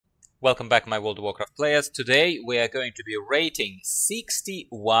Welcome back, my World of Warcraft players. Today we are going to be rating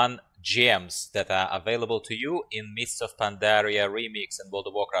 61 gems that are available to you in Mists of Pandaria Remix and World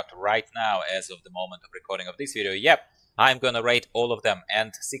of Warcraft right now as of the moment of recording of this video. Yep, I'm gonna rate all of them,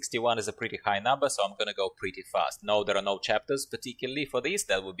 and 61 is a pretty high number, so I'm gonna go pretty fast. No, there are no chapters particularly for this.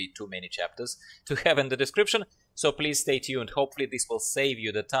 That would be too many chapters to have in the description, so please stay tuned. Hopefully this will save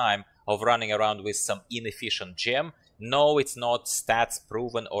you the time of running around with some inefficient gem. No, it's not stats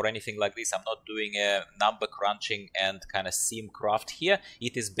proven or anything like this. I'm not doing a number crunching and kind of sim craft here.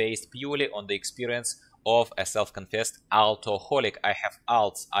 It is based purely on the experience of a self-confessed altoholic. I have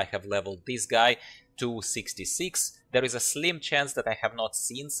alts. I have leveled this guy to 66. There is a slim chance that I have not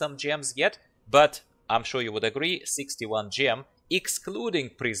seen some gems yet, but I'm sure you would agree, 61 gem, excluding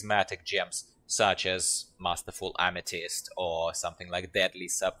prismatic gems, such as Masterful Amethyst or something like Deadly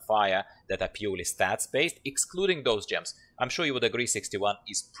Sapphire that are purely stats-based, excluding those gems. I'm sure you would agree 61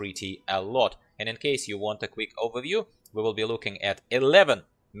 is pretty a lot. And in case you want a quick overview, we will be looking at 11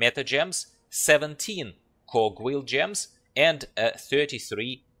 meta gems, 17 Cogwheel gems, and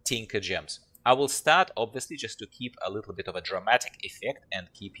 33 Tinker gems. I will start, obviously, just to keep a little bit of a dramatic effect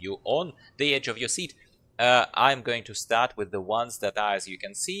and keep you on the edge of your seat. I'm going to start with the ones that are, as you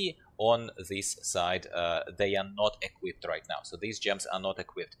can see, on this side, they are not equipped right now. So these gems are not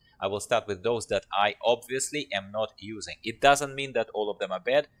equipped. I will start with those that I obviously am not using. It doesn't mean that all of them are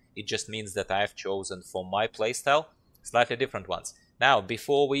bad. It just means that I have chosen for my playstyle slightly different ones. Now,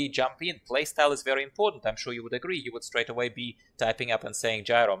 before we jump in, playstyle is very important. I'm sure you would agree. You would straight away be typing up and saying,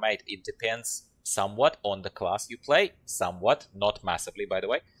 Gyro, mate, it depends somewhat on the class you play. Somewhat, not massively, by the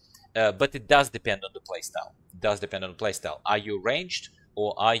way. But it does depend on the playstyle. It does depend on the playstyle. Are you ranged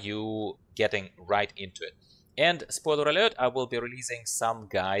or are you getting right into it? And spoiler alert, I will be releasing some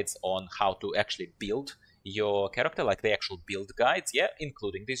guides on how to actually build your character, like the actual build guides, yeah,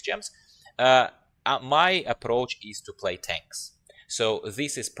 including these gems. My approach is to play tanks. So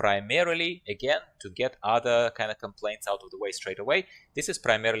this is primarily, again, to get other kind of complaints out of the way straight away. This is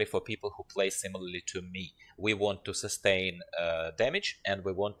primarily for people who play similarly to me. We want to sustain damage, and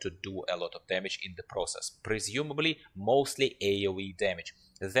we want to do a lot of damage in the process. Presumably, mostly AoE damage.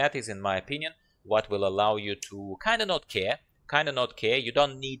 That is, in my opinion, what will allow you to kind of not care. You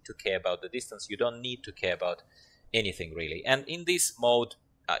don't need to care about the distance. You don't need to care about anything, really. And in this mode,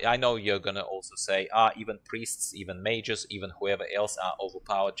 I know you're gonna also say, even priests, even mages, even whoever else are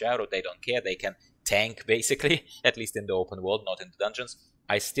overpowered. Gyro, they don't care, they can tank, basically, at least in the open world, not in the dungeons.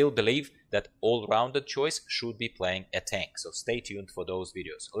 I still believe that all-rounded choice should be playing a tank, so stay tuned for those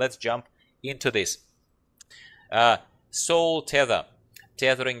videos. Let's jump into this. Soul Tether.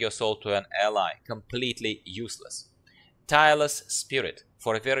 Tethering your soul to an ally, completely useless. Tireless Spirit.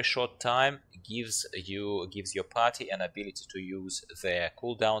 For a very short time, gives your party an ability to use their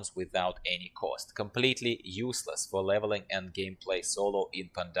cooldowns without any cost. Completely useless for leveling and gameplay solo in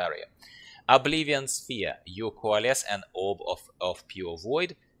Pandaria. Oblivion Sphere. You coalesce an orb of pure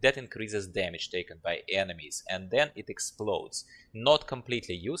void that increases damage taken by enemies, and then it explodes. Not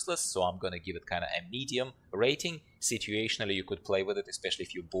completely useless, so I'm gonna give it kind of a medium rating. Situationally, you could play with it, especially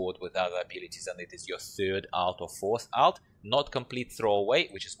if you're bored with other abilities and it is your third alt or fourth alt. Not complete throwaway,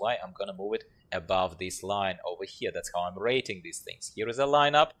 which is why I'm gonna move it above this line over here. That's how I'm rating these things. Here is a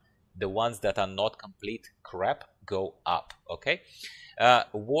lineup. The ones that are not complete crap go up, okay?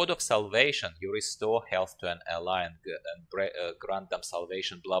 Word of Salvation. You restore health to an ally and grant them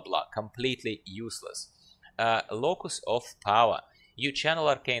salvation, blah blah. Completely useless. Locus of Power. You channel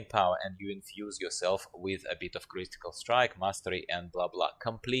arcane power and you infuse yourself with a bit of critical strike, mastery, and blah blah.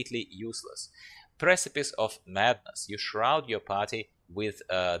 Completely useless. Precipice of Madness. You shroud your party with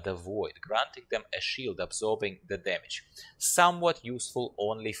the void, granting them a shield absorbing the damage. Somewhat useful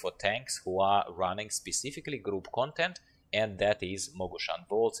only for tanks who are running specifically group content, and that is Mogushan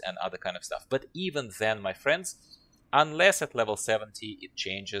Vaults and other kind of stuff. But even then, my friends, unless at level 70 it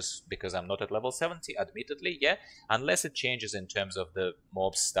changes, because I'm not at level 70, admittedly, yeah, unless it changes in terms of the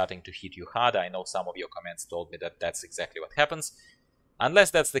mobs starting to hit you harder. I know some of your comments told me that that's exactly what happens.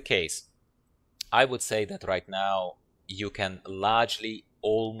 Unless that's the case, I would say that right now you can largely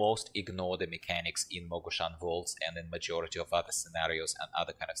almost ignore the mechanics in Mogushan Vaults and in majority of other scenarios and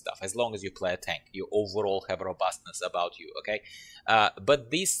other kind of stuff. As long as you play a tank, you overall have robustness about you, okay? But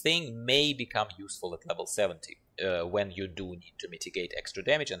this thing may become useful at level 70 when you do need to mitigate extra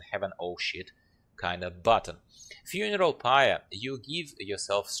damage and have an oh shit kind of button. Funeral Pyre. You give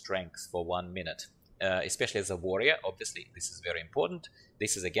yourself strength for 1 minute, especially as a warrior. Obviously, this is very important.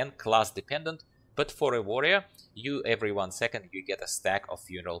 This is, again, class dependent. But for a warrior, every 1 second you get a stack of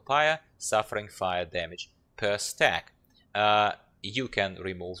Funeral Pyre, suffering fire damage per stack. you can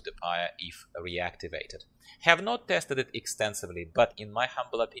remove the pyre if reactivated. Have not tested it extensively, but in my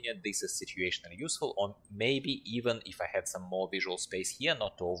humble opinion, this is situationally useful, or maybe even if I had some more visual space here,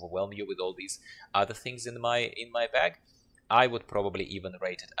 not to overwhelm you with all these other things in my bag, I would probably even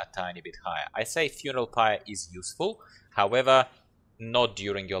rate it a tiny bit higher. I say funeral pyre is useful, however, not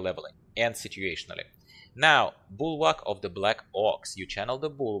during your leveling and situationally. Now, Bulwark of the Black Ox. You channel the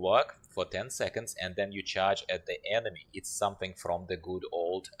Bulwark for 10 seconds and then you charge at the enemy. It's something from the good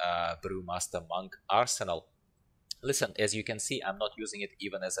old Brewmaster Monk arsenal. Listen, as you can see, I'm not using it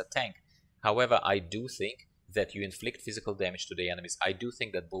even as a tank. However, I do think that you inflict physical damage to the enemies. I do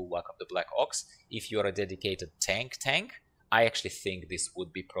think that Bulwark of the Black Ox, if you're a dedicated tank, I actually think this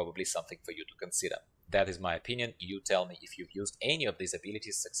would be probably something for you to consider. That is my opinion. You tell me if you've used any of these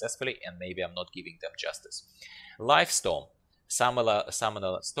abilities successfully, and maybe I'm not giving them justice. Life Storm. Summoner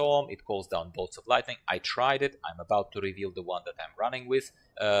Storm. It calls down bolts of lightning. I tried it. I'm about to reveal the one that I'm running with,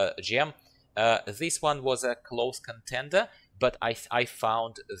 gem. This one was a close contender, but I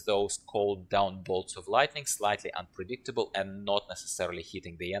found those called down bolts of lightning slightly unpredictable and not necessarily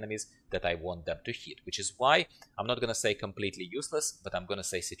hitting the enemies that I want them to hit, which is why I'm not going to say completely useless, but I'm going to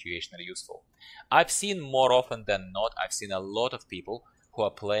say situationally useful. I've seen more often than not, I've seen a lot of people who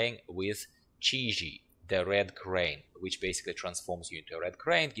are playing with Chiji, the red crane, which basically transforms you into a red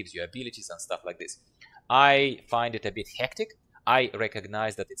crane, gives you abilities and stuff like this. I find it a bit hectic. I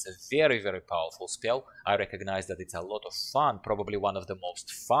recognize that it's a very, very powerful spell. I recognize that it's a lot of fun, probably one of the most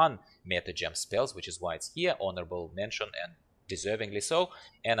fun meta gem spells, which is why it's here, honorable mention and deservingly so.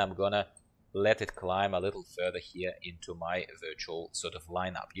 And I'm gonna let it climb a little further here into my virtual sort of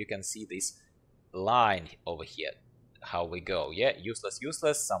lineup. You can see this line over here, how we go. Yeah, useless,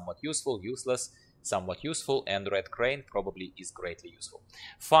 useless, somewhat useful, useless, somewhat useful, and red crane probably is greatly useful.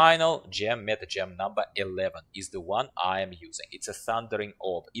 Final gem, meta gem number 11 is the one I am using. It's a thundering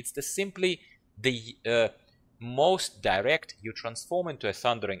orb. It's simply the most direct. You transform into a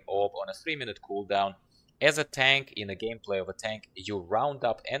thundering orb on a 3-minute cooldown. As a tank, in a gameplay of a tank, you round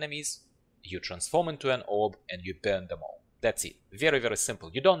up enemies, you transform into an orb, and you burn them all. That's it. Very, very simple.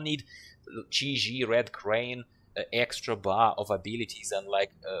 You don't need GG, red crane, extra bar of abilities and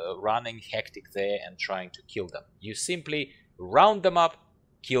like running hectic there and trying to kill them. You simply round them up,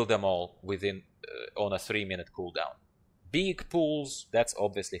 kill them all within on a 3-minute cooldown. Big pools, that's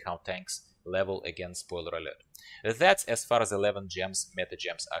obviously how tanks level again, spoiler alert. That's as far as 11 gems, meta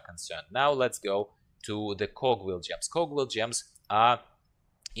gems are concerned. Now let's go to the Cogwheel gems. Cogwheel gems are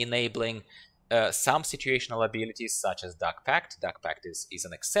enabling some situational abilities such as Dark Pact. Dark Pact is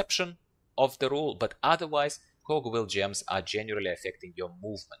an exception of the rule, but otherwise Cogwheel gems are generally affecting your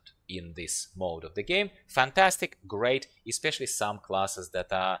movement in this mode of the game. Fantastic, great, especially some classes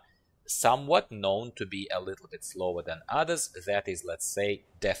that are somewhat known to be a little bit slower than others. That is, let's say,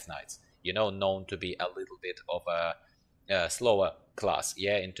 Death Knights. You know, known to be a little bit of a slower class,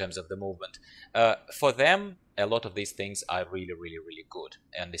 yeah, in terms of the movement. For them, a lot of these things are really, really, really good,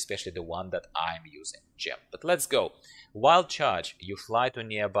 and especially the one that I'm using, gem. But let's go. Wild Charge, you fly to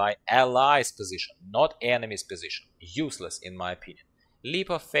nearby allies' position, not enemy's position. Useless, in my opinion. Leap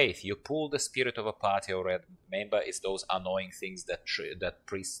of Faith, you pull the spirit of a party or a member. It's those annoying things that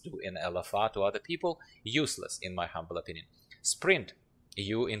priests do in LFR to other people. Useless, in my humble opinion. Sprint,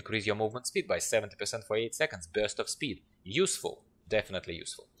 you increase your movement speed by 70% for 8 seconds. Burst of speed, useful, definitely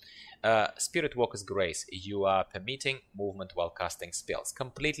useful. Spirit Walker's Grace, you are permitting movement while casting spells.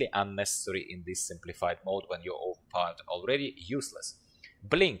 Completely unnecessary in this simplified mode when you're overpowered already. Useless.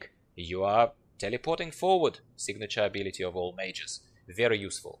 Blink, you are teleporting forward. Signature ability of all mages. Very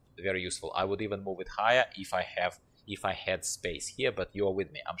useful, very useful. I would even move it higher if I had space here, but you're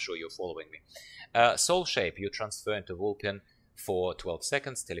with me. I'm sure you're following me. Soul Shape, you transfer into Vulcan for 12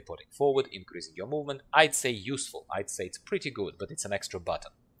 seconds, teleporting forward, increasing your movement. I'd say useful. I'd say it's pretty good, but it's an extra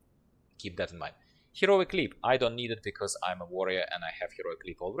button. Keep that in mind. Heroic Leap, I don't need it because I'm a warrior and I have Heroic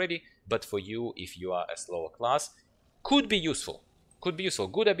Leap already, but for you, if you are a slower class, could be useful. Could be useful.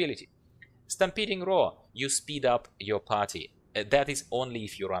 Good ability. Stampeding Roar, you speed up your party. That is only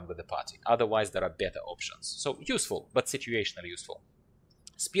if you run with the party. Otherwise, there are better options. So useful, but situationally useful.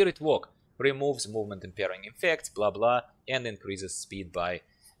 Spirit Walk removes movement impairing effects, blah blah, and increases speed by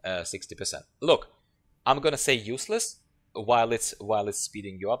 60%. Look, I'm gonna say useless. While it's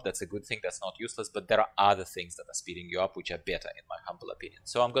speeding you up, that's a good thing, that's not useless, but there are other things that are speeding you up which are better in my humble opinion.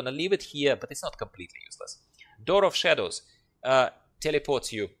 So I'm gonna leave it here, but it's not completely useless. Door of Shadows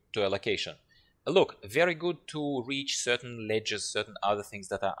teleports you to a location. Look, very good to reach certain ledges, certain other things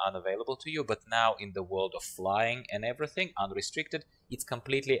that are unavailable to you, but now in the world of flying and everything, unrestricted, it's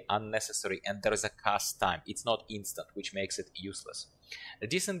completely unnecessary and there is a cast time. It's not instant, which makes it useless.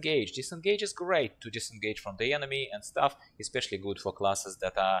 Disengage. Disengage is great to disengage from the enemy and stuff, especially good for classes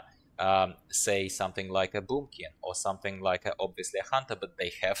that are say something like a boomkin or something like obviously a hunter, but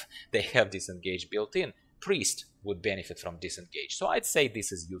they have disengage built in. Priest would benefit from disengage, so I'd say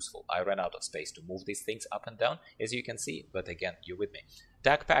this is useful. I ran out of space to move these things up and down, as you can see, but again, you're with me.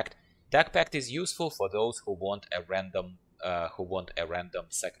 Dark Pact. Dark Pact is useful for those who want a random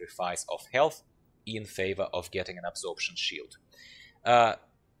sacrifice of health in favor of getting an absorption shield.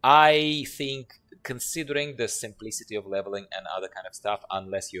 I think, considering the simplicity of leveling and other kind of stuff,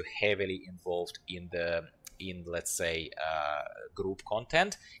 unless you're heavily involved in let's say group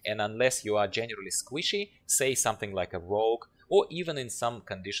content, and unless you are generally squishy, say something like a rogue, or even in some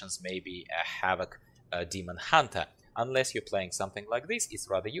conditions maybe a havoc demon hunter, unless you're playing something like this, it's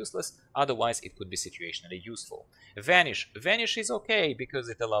rather useless. Otherwise it could be situationally useful. Vanish is okay because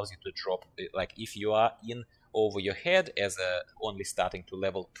it allows you to drop, like if you are in over your head as a only starting to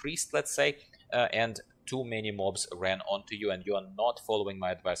level priest, let's say, and too many mobs ran onto you and you are not following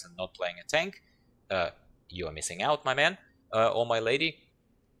my advice and not playing a tank, you are missing out, my man or my lady.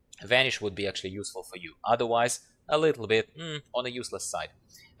 Vanish would be actually useful for you. Otherwise, a little bit on a useless side.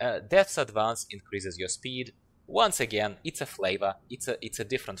 Death's Advance increases your speed. Once again, it's a flavor. It's a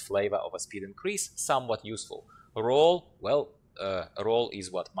different flavor of a speed increase, somewhat useful. Roll, well, roll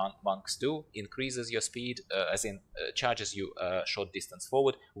is what monks do, increases your speed, as in charges you short distance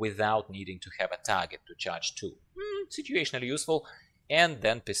forward without needing to have a target to charge to. Situationally useful. And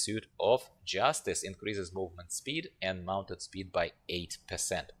then Pursuit of Justice increases movement speed and mounted speed by 8%.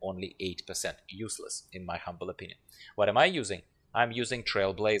 Only 8%. Useless, in my humble opinion. What am I using? I'm using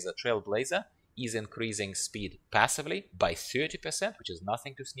Trailblazer. Trailblazer is increasing speed passively by 30%, which is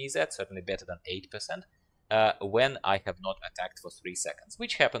nothing to sneeze at, certainly better than 8%. When I have not attacked for 3 seconds,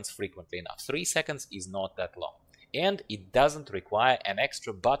 which happens frequently enough. 3 seconds is not that long. And it doesn't require an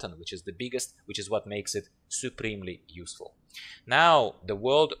extra button, which is the biggest, which is what makes it supremely useful. Now, the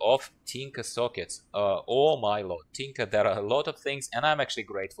world of Tinker sockets. Oh my lord, Tinker, there are a lot of things, and I'm actually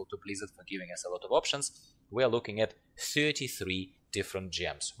grateful to Blizzard for giving us a lot of options. We're looking at 33 different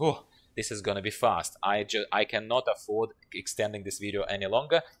gems. Oh, this is gonna be fast. I cannot afford extending this video any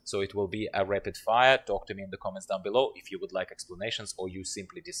longer, so it will be a rapid fire. Talk to me in the comments down below if you would like explanations or you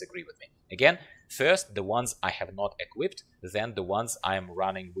simply disagree with me. Again, first the ones I have not equipped, then the ones I am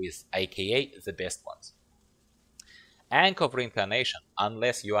running with, aka the best ones. Anchor of Reincarnation,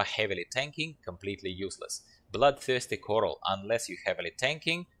 unless you are heavily tanking, completely useless. Bloodthirsty Coral, unless you're heavily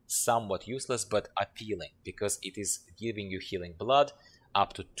tanking, somewhat useless but appealing, because it is giving you healing blood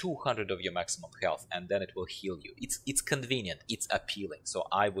up to 200 of your maximum health, and then it will heal you. It's convenient, it's appealing, so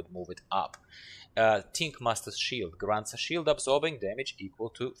I would move it up. Tink Master's Shield grants a shield absorbing damage equal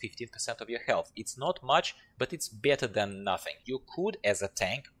to 15% of your health. It's not much, but it's better than nothing. You could, as a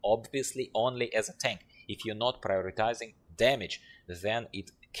tank, obviously only as a tank, if you're not prioritizing damage, then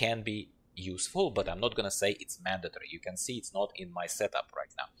it can be useful, but I'm not gonna say it's mandatory. You can see it's not in my setup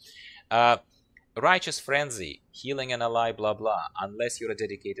right now. Righteous Frenzy, healing an ally, blah blah, unless you're a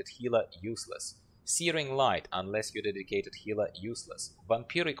dedicated healer, useless. Searing Light, unless you're a dedicated healer, useless.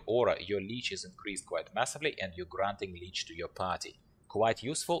 Vampiric Aura, your leech is increased quite massively and you're granting leech to your party. Quite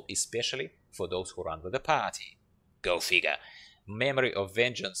useful, especially for those who run with a party. Go figure. Memory of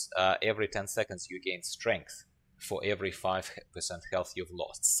Vengeance, every 10 seconds you gain strength for every 5% health you've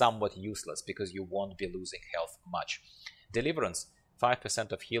lost. Somewhat useless because you won't be losing health much. Deliverance,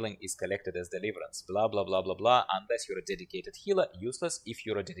 5% of healing is collected as deliverance, blah blah blah blah blah. Unless you're a dedicated healer, useless. If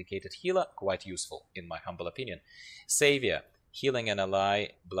you're a dedicated healer, quite useful, in my humble opinion. Savior, healing an ally,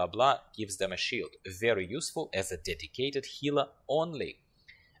 blah blah, gives them a shield. Very useful as a dedicated healer only.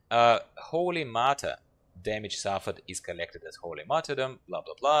 Holy Martyr, damage suffered is collected as Holy Martyrdom, blah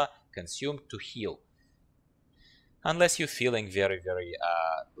blah blah, consumed to heal. Unless you're feeling very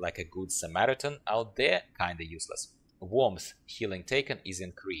like a good Samaritan out there, kinda useless. Warmth, healing taken is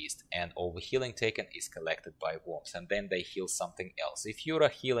increased, and over healing taken is collected by warmth, and then they heal something else. If you're a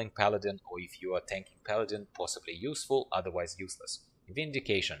healing paladin or if you are a tanking paladin, possibly useful, otherwise useless.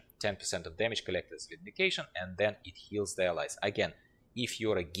 Vindication, 10% of damage collected as Vindication, and then it heals the allies. Again, if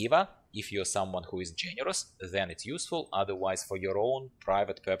you're a giver, if you're someone who is generous, then it's useful, otherwise for your own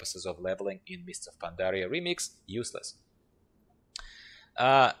private purposes of leveling in Mists of Pandaria Remix, useless.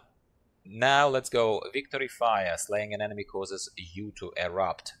 Now let's go. Victory Fire. Slaying an enemy causes you to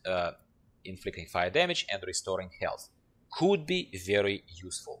erupt, inflicting fire damage and restoring health. could be very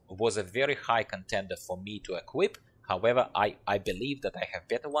useful. Was a very high contender for me to equip. However, I believe that I have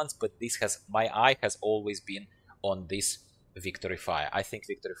better ones, but my eye has always been on this Victory Fire. I think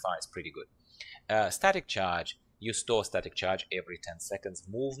Victory Fire is pretty good. Static charge. You store static charge every 10 seconds.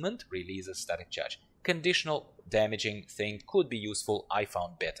 Movement releases static charge. Conditional damaging thing could be useful. I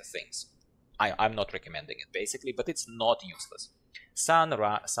found better things. I'm not recommending it basically, but it's not useless.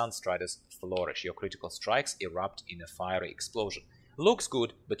 Sunstriders flourish. Your critical strikes erupt in a fiery explosion. Looks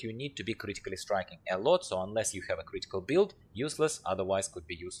good, but you need to be critically striking a lot, so unless you have a critical build, useless, otherwise could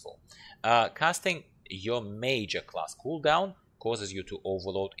be useful. Casting your major class cooldown causes you to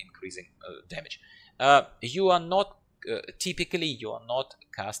overload, increasing damage. Typically you are not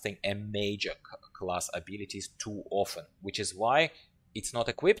casting a major class abilities too often, which is why it's not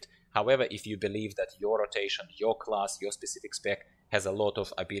equipped. However, if you believe that your rotation, your class, your specific spec has a lot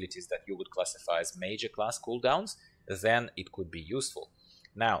of abilities that you would classify as major class cooldowns, then it could be useful.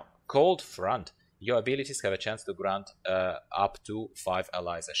 Now, Cold Front. Your abilities have a chance to grant up to 5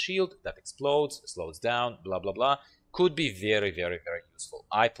 allies a shield that explodes, slows down, blah blah blah. Could be very, very, very useful.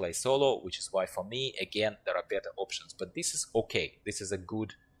 I play solo, which is why for me, again, there are better options. But this is okay. This is a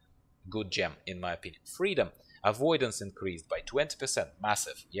good gem, in my opinion. Freedom. Avoidance increased by 20%.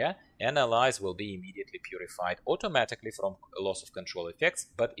 Massive, yeah? And allies will be immediately purified automatically from loss of control effects,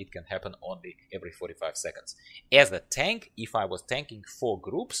 but it can happen only every 45 seconds. As a tank, if I was tanking 4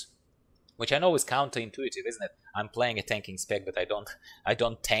 groups, which I know is counterintuitive, isn't it? I'm playing a tanking spec, but I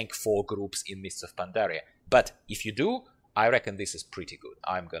don't tank 4 groups in Mists of Pandaria. But if you do, I reckon this is pretty good.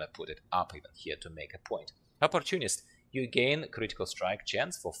 I'm gonna put it up even here to make a point. Opportunist. You gain critical strike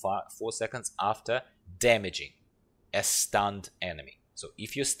chance for 4 seconds after damaging a stunned enemy. So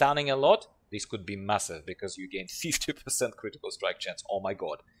if you're stunning a lot, this could be massive because you gain 50% critical strike chance. Oh my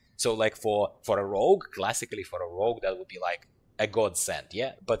god. So like for a rogue, classically for a rogue, that would be like a godsend,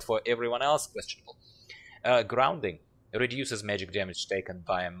 yeah? But for everyone else, questionable. Grounding. Reduces magic damage taken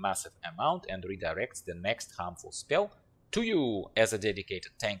by a massive amount and redirects the next harmful spell to you. As a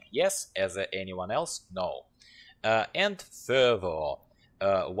dedicated tank, yes. As anyone else, no. And Fervor.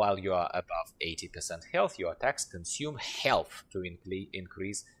 While you are above 80% health, your attacks consume health to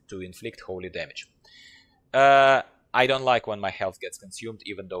inflict holy damage. I don't like when my health gets consumed,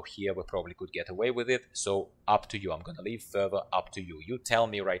 even though here we probably could get away with it, so up to you. I'm gonna leave Fervor up to you. You tell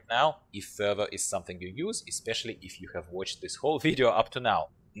me right now if Fervor is something you use, especially if you have watched this whole video up to now.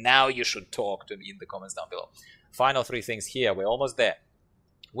 Now you should talk to me in the comments down below. Final 3 things here, we're almost there.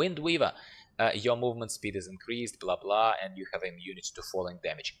 Windweaver. Your movement speed is increased, blah blah, and you have immunity to falling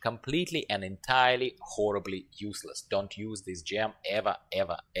damage. Completely and entirely horribly useless. Don't use this gem ever,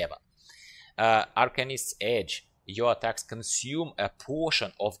 ever, ever. Arcanist's Edge. Your attacks consume a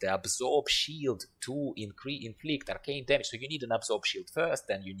portion of the Absorb Shield to inflict arcane damage. So you need an Absorb Shield first,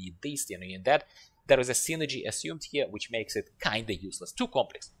 then you need this, then you need that. There is a synergy assumed here, which makes it kinda useless. Too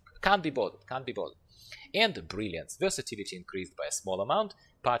complex. Can't be bothered, can't be bothered. And Brilliance. Versatility increased by a small amount.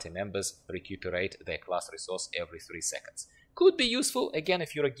 Party members recuperate their class resource every 3 seconds. Could be useful, again,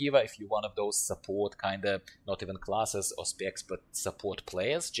 if you're a giver, if you're one of those support kinda, not even classes or specs, but support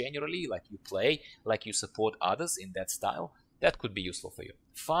players generally, like you play, like you support others in that style, that could be useful for you.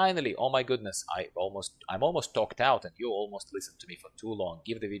 Finally, oh my goodness, I'm almost talked out and you almost listened to me for too long.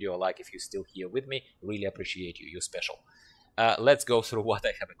 Give the video a like if you're still here with me, really appreciate you, you're special. Let's go through what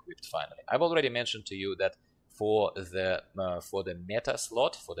I have equipped finally. I've already mentioned to you that for the meta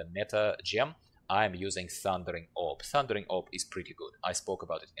slot, for the meta gem, I'm using Thundering Orb. Thundering Orb is pretty good. I spoke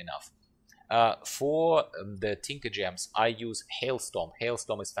about it enough. For the Tinker gems, I use Hailstorm.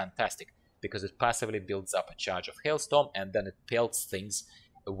 Hailstorm is fantastic because it passively builds up a charge of Hailstorm and then it pelts things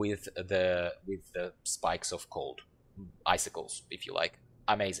with the spikes of cold. Icicles, if you like.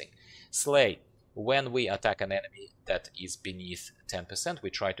 Amazing. Slay. When we attack an enemy that is beneath 10%, we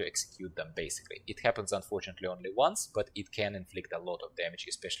try to execute them, basically. It happens, unfortunately, only once, but it can inflict a lot of damage,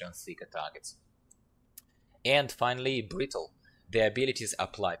 especially on thicker targets. And finally, Brittle. The abilities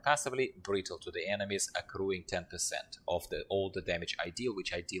apply passively, Brittle to the enemies, accruing 10% of all the damage I deal,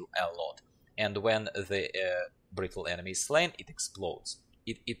 which I deal a lot. And when the Brittle enemy is slain, it explodes.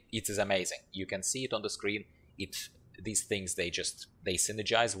 It is amazing. You can see it on the screen. These things, they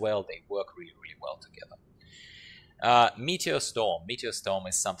synergize well, they work really, really well together. Meteor Storm. Meteor Storm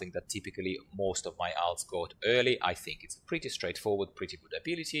is something that typically most of my alts got early. I think it's a pretty straightforward, pretty good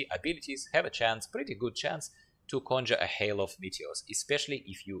ability. Abilities have a chance, pretty good chance, to conjure a hail of meteors, especially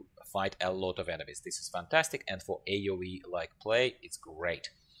if you fight a lot of enemies. This is fantastic, and for AoE-like play, it's great.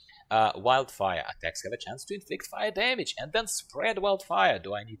 Wildfire. Attacks have a chance to inflict fire damage, and then spread wildfire.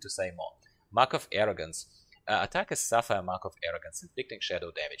 Do I need to say more? Mark of Arrogance. Attackers suffer a mark of arrogance, inflicting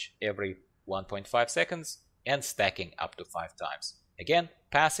shadow damage every 1.5 seconds and stacking up to 5 times. Again,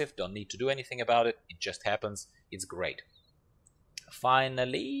 passive, don't need to do anything about it, it just happens, it's great.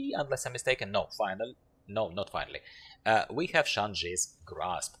 Finally, unless I'm mistaken, not finally, we have Shanji's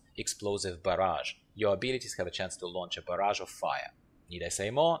Grasp, Explosive Barrage. Your abilities have a chance to launch a barrage of fire. Need I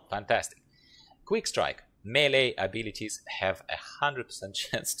say more? Fantastic. Quick Strike. Melee abilities have a 100%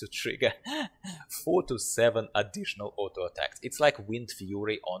 chance to trigger 4 to 7 additional auto attacks. It's like Wind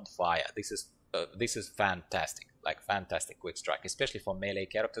Fury on fire. This is fantastic, like fantastic Quick Strike, especially for melee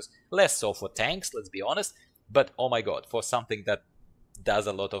characters. Less so for tanks, let's be honest. But oh my god, for something that does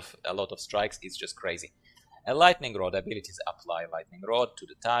a lot of strikes, it's just crazy. A Lightning Rod abilities apply Lightning Rod to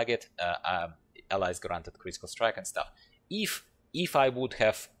the target. Allies granted critical strike and stuff. If I would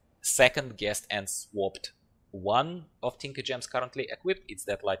have second guessed and swapped one of Tinker Gems currently equipped, it's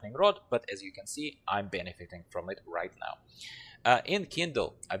that Lightning Rod, but as you can see, I'm benefiting from it right now. In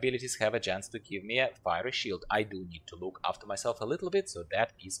Kindle, abilities have a chance to give me a fiery shield. I do need to look after myself a little bit, so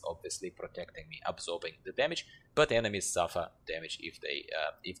that is obviously protecting me, absorbing the damage, but enemies suffer damage if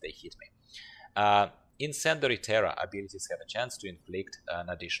they hit me. Incendiary Terror abilities have a chance to inflict an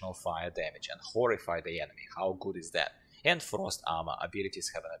additional fire damage and horrify the enemy. How good is that? And Frost Armor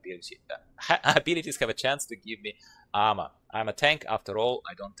abilities have a chance to give me armor. I'm a tank after all.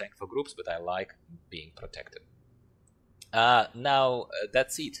 I don't tank for groups, but I like being protected. Now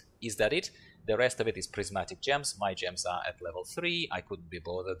that's it. Is that it? The rest of it is prismatic gems. My gems are at level 3. I couldn't be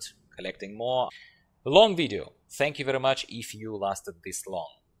bothered collecting more. Long video. Thank you very much if you lasted this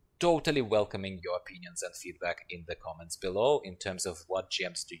long. Totally welcoming your opinions and feedback in the comments below in terms of what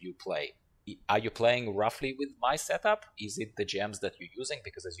gems do you play. Are you playing roughly with my setup? Is it the gems that you're using?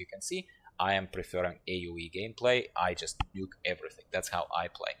 Because as you can see, I am preferring AoE gameplay. I just nuke everything. That's how I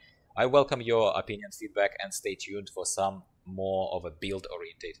play. I welcome your opinion, feedback, and stay tuned for some more of a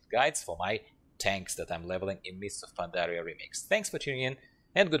build-orientated guides for my tanks that I'm leveling in Mists of Pandaria Remix. Thanks for tuning in,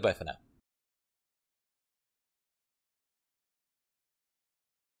 and goodbye for now.